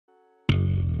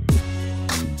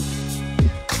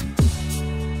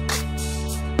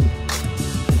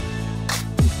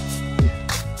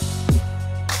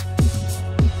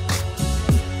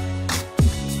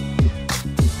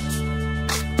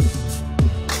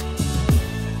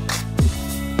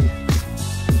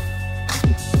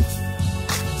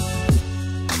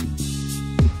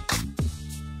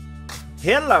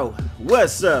Hello,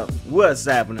 what's up, what's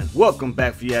happening? Welcome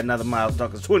back for yet another Miles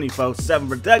Talkers 24/7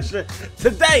 production.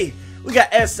 Today, we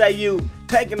got SAU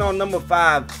taking on number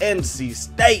 5 NC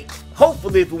State.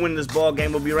 Hopefully, if we win this ball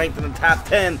game, we'll be ranked in the top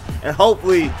 10, and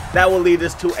hopefully that will lead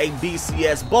us to a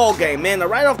BCS ball game. Man,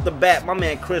 right off the bat, my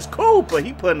man Chris Cooper,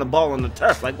 he putting the ball on the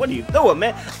turf. Like, what are you doing,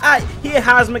 man? He a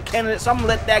Heisman candidate, so I'm gonna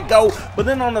let that go. But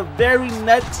then on the very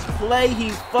next play, he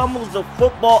fumbles the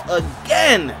football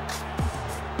again.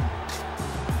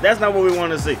 That's not what we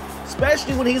want to see,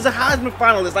 especially when he's a Heisman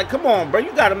finalist. Like, come on, bro,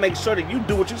 you got to make sure that you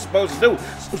do what you're supposed to do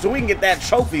so we can get that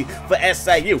trophy for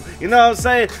SAU. You know what I'm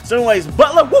saying? So anyways,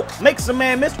 Butler, whoop, makes a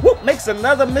man miss, whoop, makes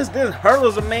another miss, then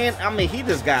hurdles a man. I mean, he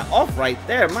just got off right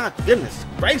there. My goodness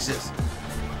gracious.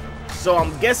 So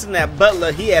I'm guessing that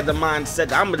Butler, he had the mindset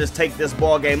that I'm going to just take this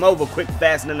ball game over quick,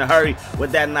 fast, and in a hurry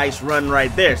with that nice run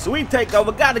right there. So we take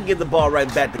over, got to give the ball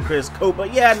right back to Chris Cooper.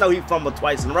 Yeah, I know he fumbled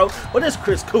twice in a row, but it's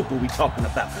Chris Cooper we talking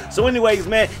about. So anyways,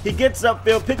 man, he gets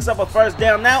upfield, picks up a first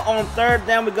down. Now on third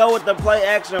down, we go with the play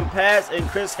action pass, and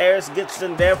Chris Harris gets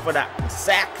in there for the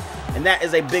sack. And that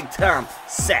is a big-time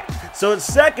sack. So it's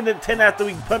 2nd and 10 after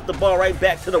we punt the ball right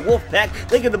back to the Wolfpack.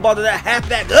 They get the ball to that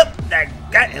halfback up,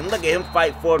 and look at him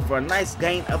fight for it for a nice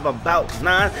gain of about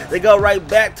 9. They go right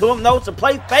back to him. No, it's a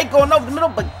play fake going over the middle,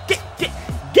 but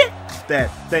get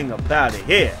that thing up out of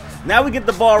here. Now we get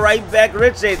the ball right back.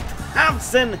 Richard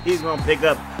Thompson, he's going to pick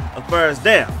up a first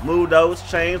down. Move those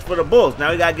chains for the Bulls.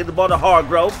 Now we got to get the ball to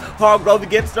Hargrove. Hargrove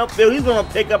gets upfield. He's going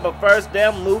to pick up a first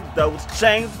down. Move those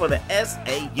chains for the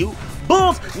SAU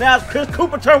Bulls. Now it's Chris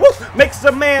Cooper turn. Whoop, makes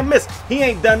a man miss. He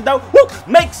ain't done though. Whoop,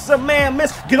 makes a man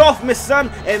miss. Get off me,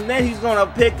 son. And then he's going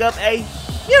to pick up a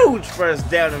huge first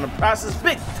down in the process.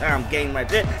 Big time game right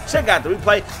there. Check out the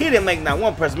replay. He didn't make not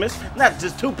one person miss. Not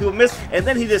just 2 people miss. And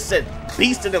then he just said,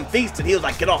 beasted and feasted. He was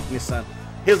like, get off me, son.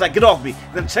 He was like, get off me.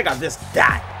 Then check out this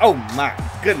dive. Oh my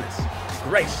goodness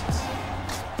gracious.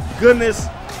 Goodness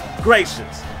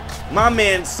gracious. My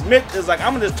man Smith is like,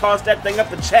 I'm going to just toss that thing up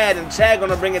to Chad, and Chad going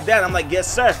to bring it down. I'm like,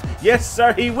 yes, sir. Yes,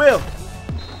 sir, he will.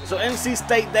 So NC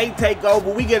State, they take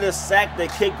over. We get a sack. They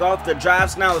kick off the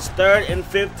drives. Now it's 3rd and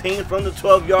 15 from the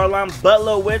 12-yard line.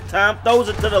 Butler with time. Throws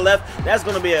it to the left. That's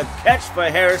going to be a catch for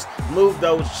Harris. Move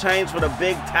those chains for the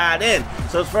big tight end.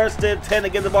 So it's 1st and 10 to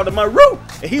get the ball to Maru.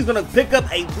 And he's going to pick up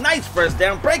a nice first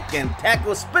down. Breaking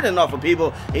tackle, spinning off of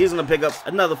people. He's going to pick up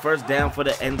another first down for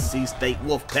the NC State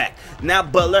Wolfpack. Now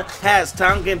Butler has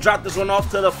time. Can drop this one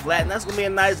off to the flat. And that's going to be a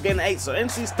nice gain of 8. So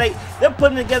NC State, they're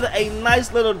putting together a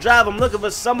nice little drive. I'm looking for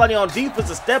somebody on defense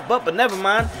to step up, but never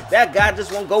mind. That guy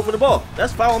just won't go for the ball.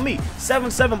 That's fine with me.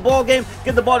 7-7 ball game.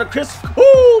 Get the ball to Chris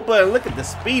Cooper. Look at the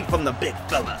speed from the big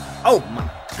fella. Oh my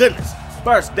goodness.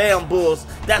 First down, Bulls.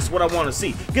 That's what I want to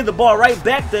see. Get the ball right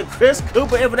back to Chris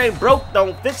Cooper. If it ain't broke,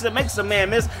 don't fix it. Makes a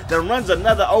man miss. Then runs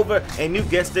another over, and you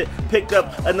guessed it, picked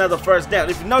up another first down.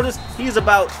 If you notice, he's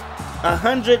about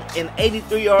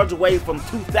 183 yards away from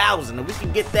 2,000. If we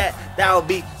can get that, that would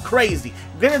be crazy.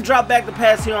 Gonna drop back the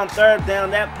pass here on 3rd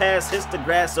down. That pass hits the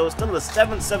grass, so it's still a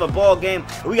 7-7 ball game.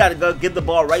 We got to go get the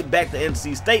ball right back to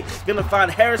NC State. Gonna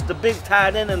find Harris, the big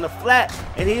tight end, in the flat,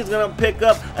 and he's gonna pick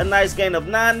up a nice gain of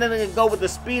 9. Then they're gonna go with the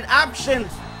speed option,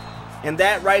 and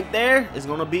that right there is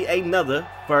gonna be another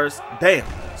first down.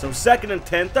 So 2nd and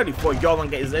 10, 34-yard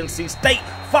line is NC State.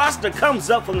 Foster comes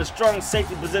up from the strong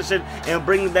safety position and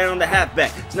brings down the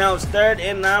halfback. So now it's 3rd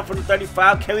and 9 from the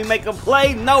 35. Can we make a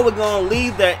play? No, we're going to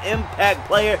leave their impact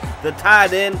player, the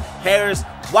tight end, Harris,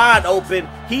 wide open.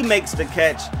 He makes the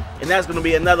catch, and that's going to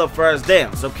be another first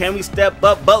down. So can we step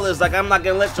up? Butler's like, I'm not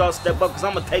going to let y'all step up because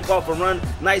I'm going to take off and run.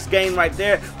 Nice gain right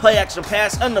there. Play action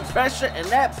pass under pressure, and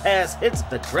that pass hits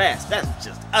the grass. That's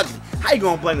just ugly. How you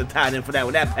going to blame the tight end for that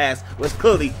when that pass was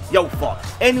clearly your fault?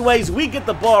 Anyways, we get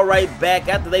the ball right back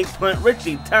after they punt.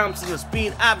 Richie Thompson, the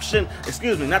speed option,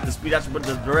 excuse me, not the speed option, but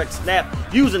the direct snap,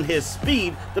 using his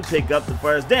speed to pick up the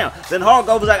first down. Then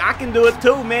Hargrove was like, I can do it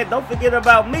too, man. Don't forget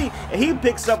about me. And he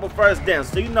picks up a first down.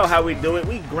 So you know how we do it.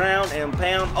 We ground and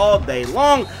pound all day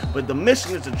long, but the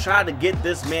mission is to try to get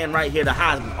this man right here to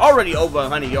Heisman. Already over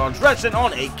 100 yards rushing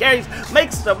on 8 carries,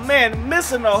 makes the man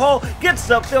miss in the hole, gets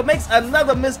upfield, makes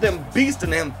another miss, then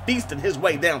beasting his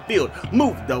way downfield.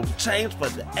 Move those chains for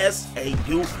the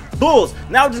SAU Bulls.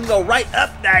 Now just go right up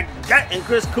that gut, and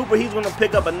Chris Cooper, he's going to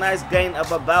pick up a nice gain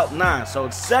of about 9. So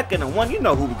it's 2nd and 1. You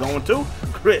know who we're going to.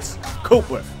 Chris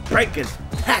Cooper breaking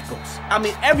tackles. I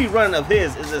mean, every run of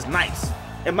his is just nice.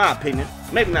 In my opinion,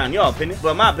 maybe not in your opinion,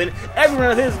 but in my opinion, every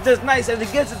run of his is just nice as he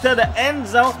gets into the end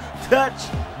zone.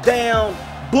 Touchdown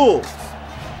Bulls,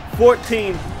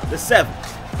 14-7.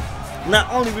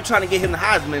 Not only are we trying to get him the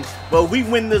Heisman, but if we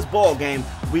win this ball game,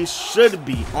 we should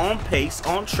be on pace,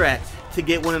 on track, to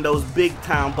get one of those big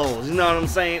time bowls. You know what I'm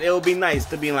saying? It would be nice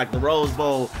to be in like the Rose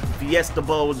Bowl, Fiesta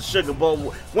Bowl, the Sugar Bowl,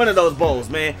 one of those bowls,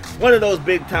 man. One of those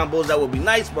big time bowls, that would be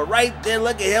nice. But right there,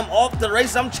 look at him off the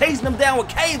race. I'm chasing him down with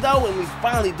K though, and we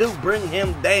finally do bring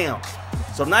him down.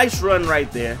 So nice run right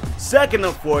there. 2nd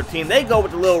and 14. They go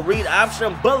with the little read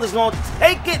option. Butler's going to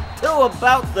take it to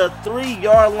about the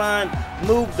 3-yard line.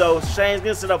 Move those chains.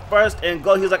 Gets it up 1st and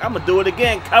go. He's like, I'm going to do it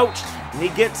again, coach. And he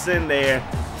gets in there.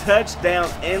 Touchdown,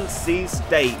 NC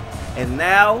State. And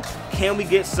now, can we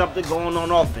get something going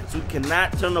on offense? We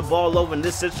cannot turn the ball over in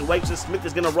this situation. Smith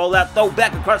is going to roll out, throw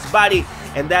back across the body.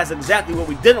 And that's exactly what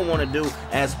we didn't want to do,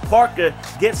 as Parker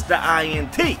gets the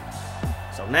INT.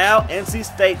 So now, NC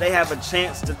State, they have a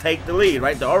chance to take the lead,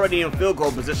 right? They're already in field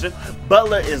goal position.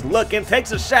 Butler is looking,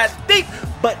 takes a shot deep,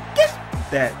 but get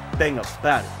that thing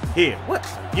about it here. What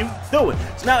are you doing?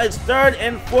 So now it's 3rd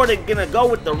and 4. They're going to go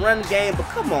with the run game, but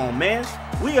come on, man.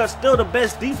 We are still the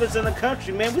best defense in the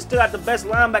country, man. We still got the best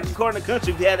linebacker core in the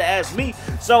country, if you had to ask me.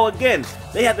 So, again,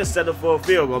 they have to settle for a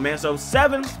field goal, man. So,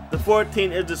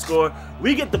 7-14 is the score.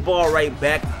 We get the ball right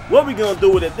back. What are we going to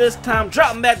do with it this time?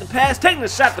 Dropping back the pass, taking the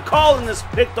shot, the call, and it's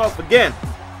picked off again.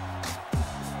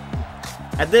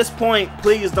 At this point,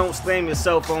 please don't slam your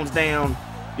cell phones down,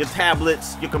 your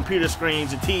tablets, your computer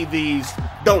screens, your TVs.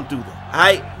 Don't do that, all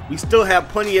right? We still have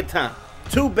plenty of time.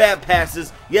 2 bad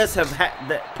passes, yes, have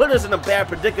put us in a bad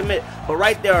predicament, but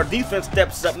right there our defense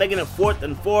steps up, making it 4th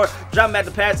and 4. Dropping back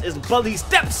the pass is Butler. He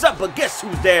steps up, but guess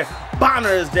who's there? Bonner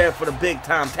is there for the big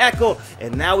time tackle,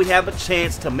 and now we have a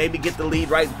chance to maybe get the lead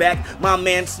right back. My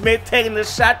man Smith taking the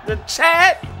shot to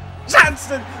Chad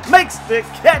Johnson, makes the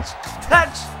catch.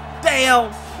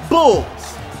 Touchdown,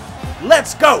 Bulls.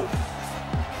 Let's go.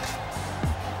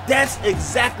 That's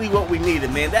exactly what we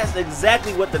needed, man. That's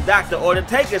exactly what the doctor ordered.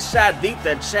 Take a shot deep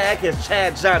to Chad, because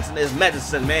Chad Johnson is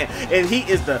medicine, man. And he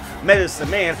is the medicine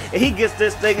man. And he gets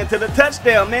this thing into the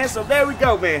touchdown, man. So there we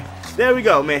go, man. There we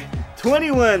go, man.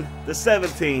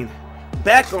 21-17.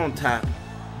 Back on top.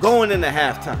 Going into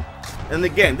halftime. And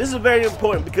again, this is very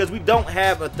important because we don't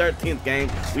have a 13th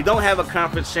game. We don't have a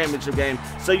conference championship game.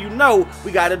 So you know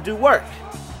we got to do work.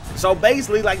 So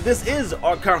basically, like, this is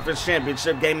our conference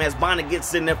championship game as Bonner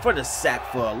gets in there for the sack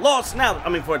for a loss. Now, I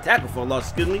mean, for a tackle for a loss,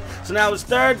 excuse me. So now it's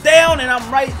 3rd down, and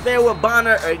I'm right there with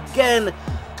Bonner again,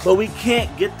 but we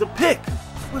can't get the pick.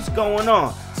 What's going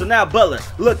on? So now Butler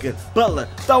looking, Butler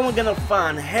throwing, gonna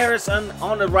find Harrison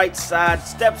on the right side,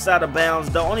 steps out of bounds,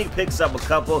 though only picks up a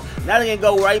couple. Now they can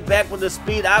go right back with the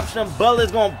speed option.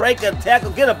 Butler's gonna break a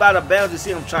tackle, get up out of bounds. You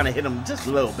see him trying to hit him just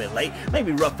a little bit late,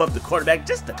 maybe rough up the quarterback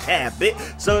just a tad bit.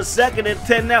 So it's 2nd and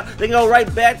 10 now. They go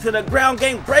right back to the ground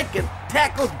game, breaking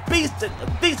tackles,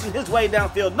 beasting his way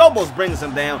downfield. Almost brings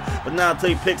him down, but not until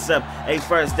he picks up a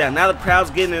 1st down. Now the crowd's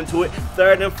getting into it.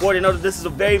 3rd and 4. They know that this is a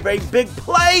very, very big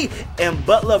play, and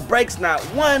Butler breaks not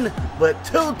 1 but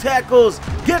 2 tackles,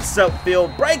 gets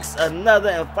upfield, breaks another,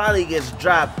 and finally gets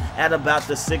dropped at about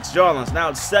the 6-yard line.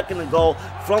 Now it's 2nd and goal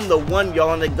from the 1-yard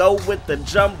line. They go with the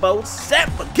jumbo set,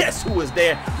 but guess who is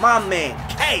there? My man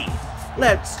K.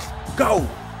 Let's go.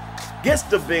 Gets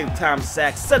the big time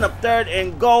sack, set up 3rd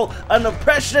and goal. Under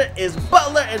pressure is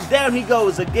Butler, and down he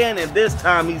goes again, and this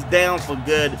time he's down for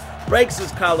good. Breaks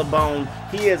his collarbone.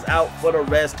 He is out for the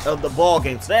rest of the ball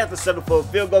game. So they have to settle for a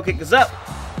field goal. Kick is up.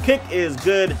 Kick is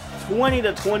good.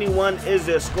 20-21 is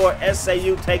their score.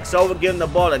 SAU takes over, giving the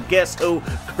ball to guess who?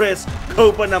 Chris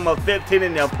Cooper, number 15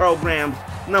 in their program,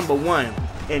 number 1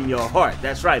 in your heart.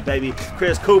 That's right, baby.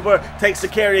 Chris Cooper takes the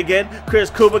carry again. Chris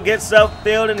Cooper gets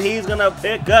upfield, and he's going to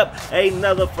pick up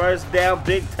another 1st down.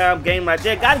 Big time game right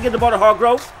there. Got to get the ball to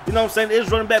Hargrove. You know what I'm saying? It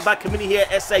is running back by committee here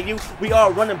at SAU. We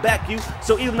are running back you.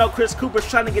 So even though Chris Cooper's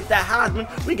trying to get that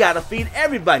Heisman, we got to feed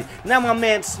everybody. Now my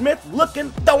man Smith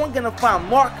looking, throwing, going to find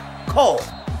Mark Cole.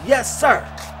 Yes, sir.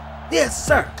 Yes,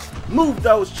 sir. Move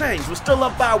those chains. We're still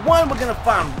up by 1. We're going to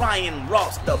find Ryan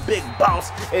Ross, the big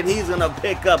boss, and he's going to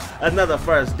pick up another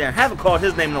 1st down. Haven't called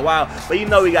his name in a while, but you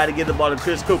know we got to get the ball to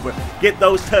Chris Cooper. Get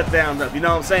those touchdowns up. You know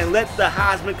what I'm saying? Let the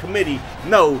Heisman committee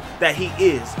know that he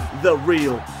is the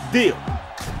real deal.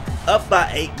 Up by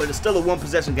 8, but it's still a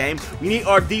 1-possession game. We need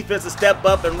our defense to step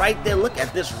up, and right there, look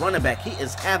at this running back. He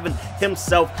is having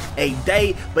himself a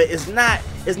day, but it's not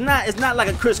like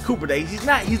a Chris Cooper day. He's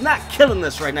not killing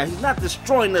us right now. He's not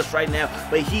destroying us right now,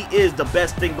 but he is the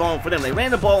best thing going for them. They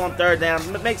ran the ball on 3rd down.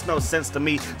 It makes no sense to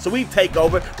me. So we take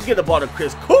over. We get the ball to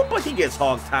Chris Cooper. He gets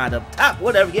hog-tied up top.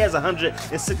 Whatever. He has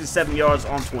 167 yards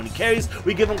on 20 carries.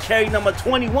 We give him carry number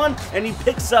 21, and he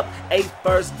picks up a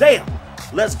 1st down.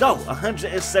 Let's go.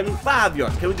 175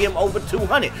 yards. Can we get him over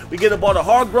 200? We get the ball to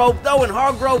Hargrove, though, and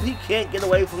Hargrove, he can't get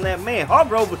away from that man.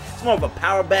 Hargrove is more of a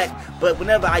power back, but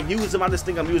whenever I use him, I just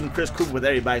think I'm using Chris Cooper with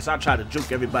everybody, so I try to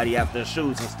juke everybody after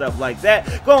shoes and stuff like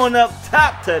that. Going up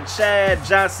top to Chad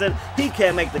Johnson. He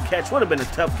can't make the catch. Would have been a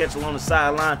tough catch along the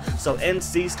sideline, so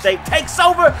NC State takes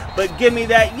over, but give me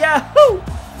that Yahoo!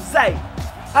 Say,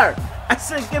 her. I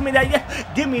said, give me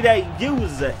that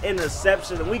user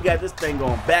interception, and we got this thing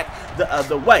going back the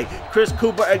other way. Chris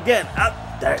Cooper again, up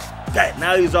there. Okay,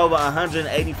 now he's over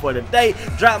 180 for the day.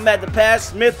 Drop back the pass.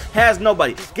 Smith has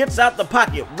nobody. Gets out the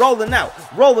pocket. Rolling out.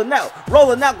 Going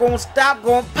to stop.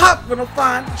 Going to pop. Going to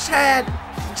find Chad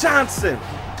Johnson.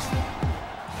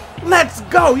 Let's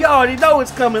go. You already know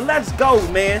it's coming. Let's go,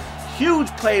 man. Huge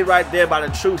play right there by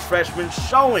the true freshman,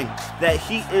 showing that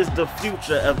he is the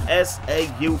future of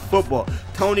SAU football.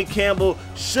 Tony Campbell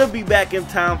should be back in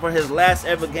time for his last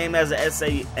ever game as a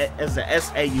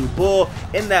SAU Bull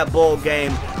in that bowl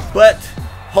game, but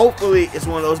hopefully it's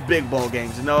one of those big bowl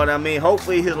games, you know what I mean?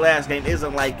 Hopefully his last game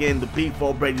isn't like in the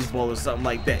B4 Brady's Bowl or something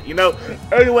like that, you know?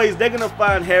 Anyways, they're going to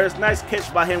find Harris. Nice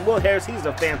catch by him. Will Harris, he's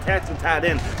a fantastic tight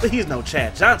end, but he's no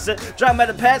Chad Johnson. Drop at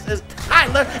the pass is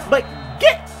Tyler, but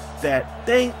get that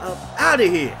thing up out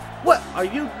of here. What are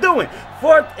you doing?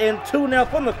 4th and 2 now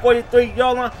from the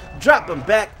 43-yard line. Dropping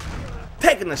back,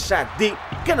 taking a shot deep.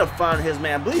 Gonna find his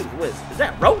man. I believe is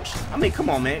that Roach? I mean,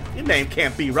 come on, man. Your name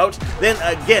can't be Roach. Then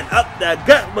again, up the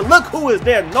gut. But look who is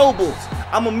there. Nobles.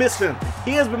 I'm gonna miss him.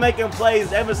 He has been making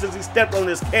plays ever since he stepped on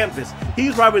this campus.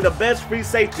 He's probably the best free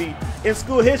safety in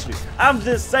school history. I'm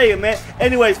just saying, man.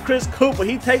 Anyways, Chris Cooper,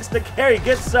 he takes the carry,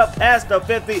 gets up past the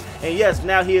 50, and yes,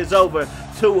 now he is over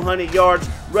 200 yards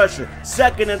rushing.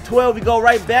 2nd and 12, we go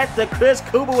right back to Chris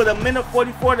Cooper with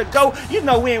 1:44 to go. You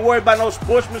know we ain't worried about no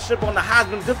sportsmanship on the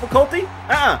Heisman difficulty.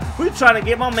 We trying to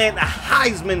get my man the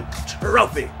Heisman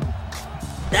Trophy.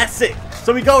 That's it.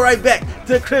 So we go right back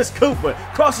to Chris Cooper.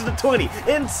 Crosses the 20.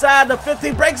 Inside the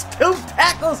 50. Breaks 2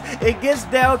 tackles. It gets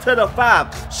down to the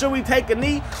 5. Should we take a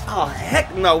knee? Oh,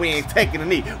 heck no, we ain't taking a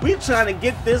knee. We trying to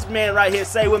get this man right here.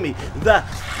 Say with me. The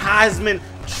Heisman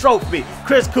Trophy.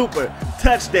 Chris Cooper.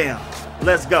 Touchdown.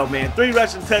 Let's go, man. 3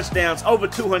 rushing touchdowns. Over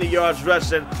 200 yards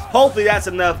rushing. Hopefully that's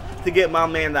enough to get my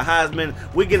man the Heisman.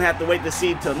 We're going to have to wait to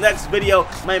see until next video.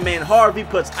 My man Harvey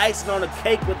puts icing on the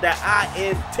cake with that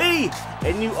INT.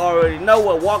 And you already know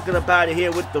we're walking up out of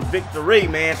here with the victory,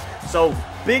 man. So,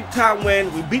 big time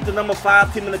win. We beat the number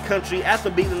 5 team in the country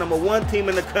after beating the number 1 team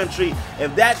in the country.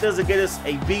 If that doesn't get us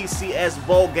a BCS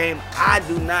bowl game, I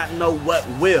do not know what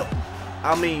will.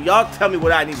 I mean, y'all tell me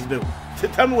what I need to do.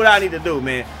 Tell me what I need to do,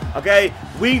 man. Okay?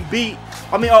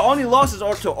 Our only losses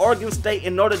are to Oregon State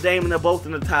and Notre Dame, and they're both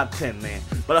in the top 10, man.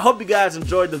 But I hope you guys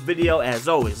enjoyed the video as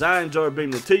always. I enjoyed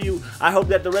bringing it to you. I hope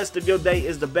that the rest of your day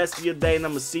is the best of your day, and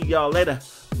I'm going to see y'all later.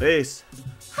 Peace.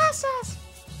 Hi, sauce.